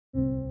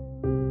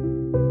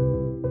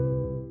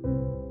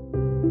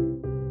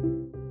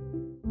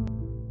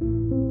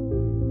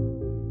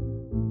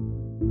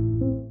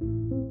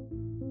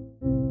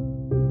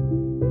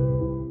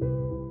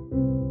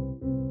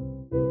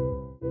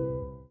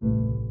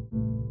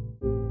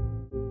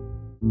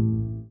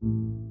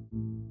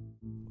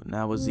When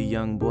I was a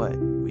young boy,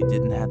 we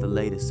didn't have the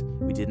latest.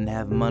 We didn't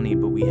have money,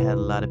 but we had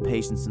a lot of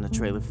patience and a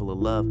trailer full of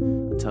love,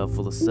 a tub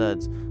full of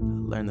suds. I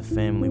learned the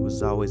family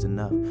was always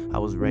enough. I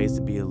was raised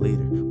to be a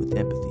leader with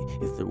empathy.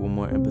 If there were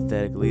more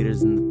empathetic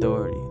leaders in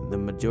authority, the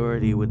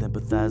majority would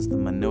empathize with the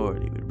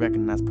minority. We'd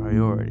recognize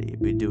priority,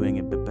 be doing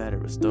it but better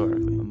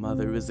historically. My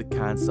mother is a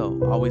kind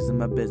soul, always in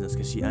my business,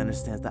 cause she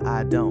understands that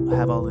I don't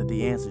have all of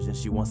the answers, and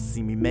she wants to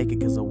see me make it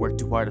cause I work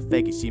too hard to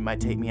fake it. She might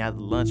take me out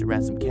to lunch or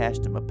add some cash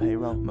to my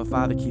payroll. My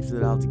father keeps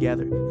it all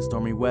together in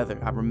stormy weather.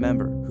 I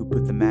remember who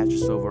put the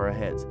mattress over our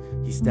heads.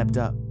 He stepped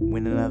up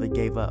when another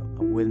gave up.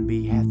 I wouldn't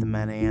be half the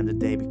man I am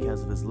today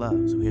because of his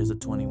love. So here's a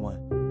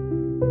 21.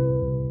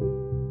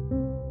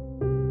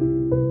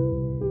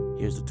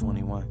 Here's the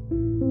 21.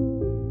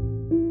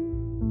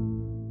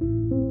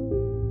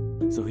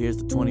 So here's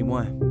the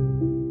 21.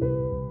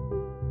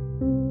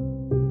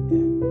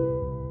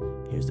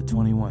 Yeah, here's the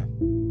 21.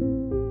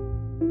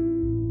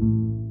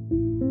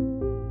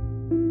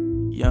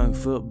 Young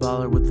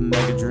footballer with a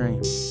mega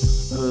dream.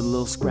 Hood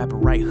little scrapper,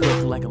 right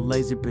hook like a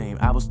laser beam.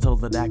 I was told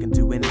that I can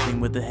do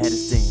anything with a head of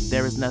steam.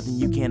 There is nothing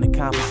you can't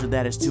accomplish or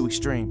that is too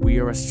extreme. We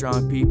are a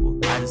strong people.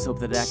 I just hope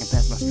that I can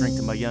pass my strength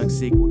to my young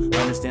sequel.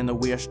 Understand that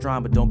we are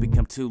strong, but don't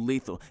become too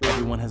lethal.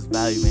 Everyone has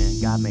value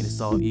and God made us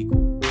all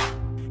equal.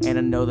 And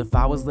I know that if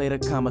I was later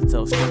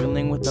comatose,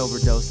 struggling with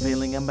overdose,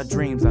 failing at my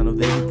dreams, I know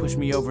they would push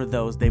me over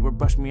those. They would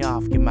brush me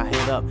off, get my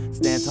head up,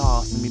 stand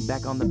tall, send me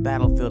back on the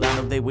battlefield. I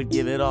know they would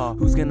give it all.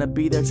 Who's gonna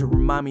be there to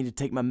remind me to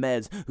take my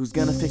meds? Who's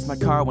gonna fix my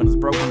car when it's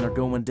broken or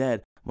going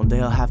dead? One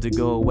day I'll have to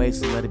go away,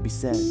 so let it be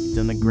said. You've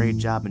done a great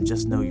job and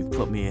just know you've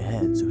put me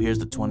ahead. So here's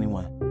the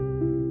 21.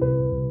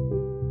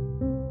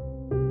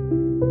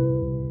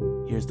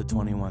 Here's the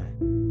 21.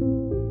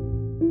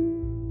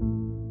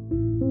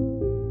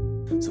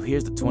 So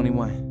here's the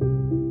 21.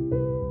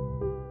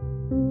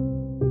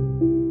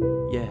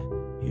 Yeah,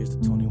 here's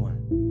the 21.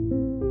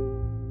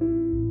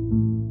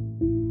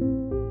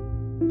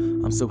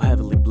 I'm so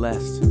heavily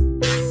blessed.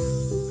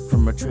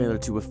 From a trailer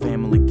to a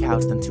family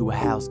couch, then to a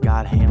house,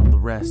 God handled the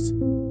rest.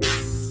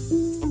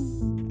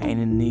 Ain't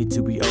a need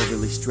to be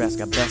overly stressed.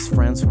 Got best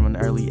friends from an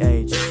early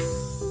age.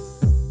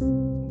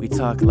 We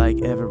talk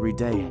like every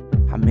day.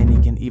 How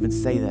many can even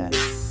say that?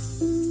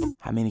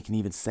 How many can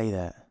even say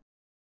that?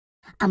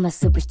 I'm a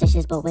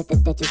superstitious boy with the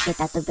ditches,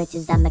 without the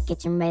riches. I'm a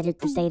kitchen-ready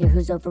crusader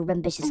who's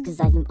over-ambitious, cause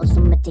I am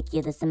also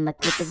meticulous and my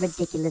quits are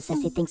ridiculous. I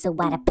say things so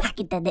out of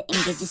pocket that it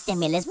engages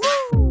stimulus.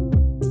 Woo!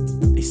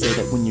 They say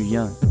that when you're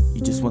young,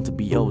 you just want to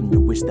be old and you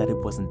wish that it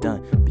wasn't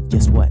done. But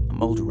guess what?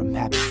 I'm older, I'm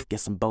happy,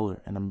 guess I'm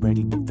bolder, and I'm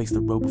ready to fix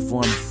the road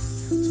before me.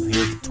 So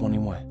here's the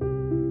 21.